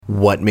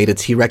What made a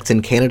T-Rex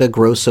in Canada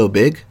grow so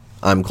big?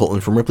 I'm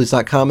Colton from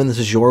Ripley's.com, and this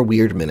is your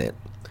Weird Minute.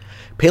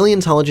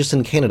 Paleontologists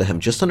in Canada have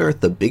just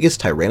unearthed the biggest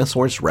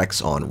Tyrannosaurus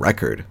rex on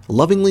record.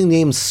 Lovingly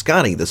named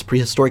Scotty, this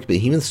prehistoric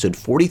behemoth stood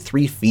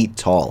 43 feet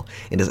tall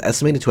and is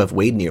estimated to have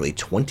weighed nearly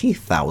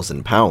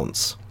 20,000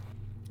 pounds.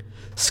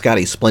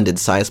 Scotty's splendid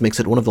size makes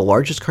it one of the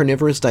largest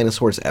carnivorous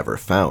dinosaurs ever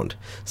found.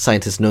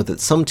 Scientists note that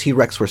some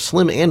T-Rex were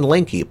slim and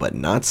lanky, but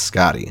not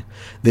Scotty.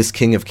 This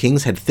king of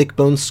kings had thick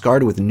bones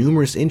scarred with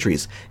numerous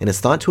injuries and is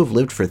thought to have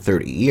lived for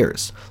 30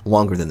 years,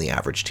 longer than the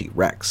average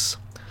T-Rex.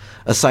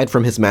 Aside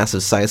from his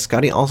massive size,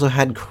 Scotty also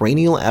had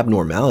cranial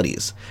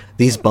abnormalities.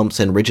 These bumps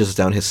and ridges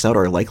down his snout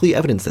are likely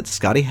evidence that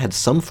Scotty had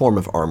some form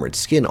of armored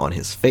skin on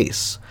his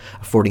face,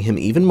 affording him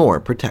even more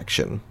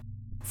protection.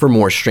 For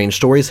more strange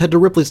stories, head to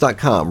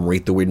Ripley's.com,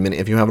 rate the Weird Minute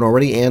if you haven't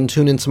already, and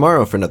tune in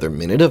tomorrow for another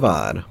Minute of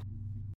Odd.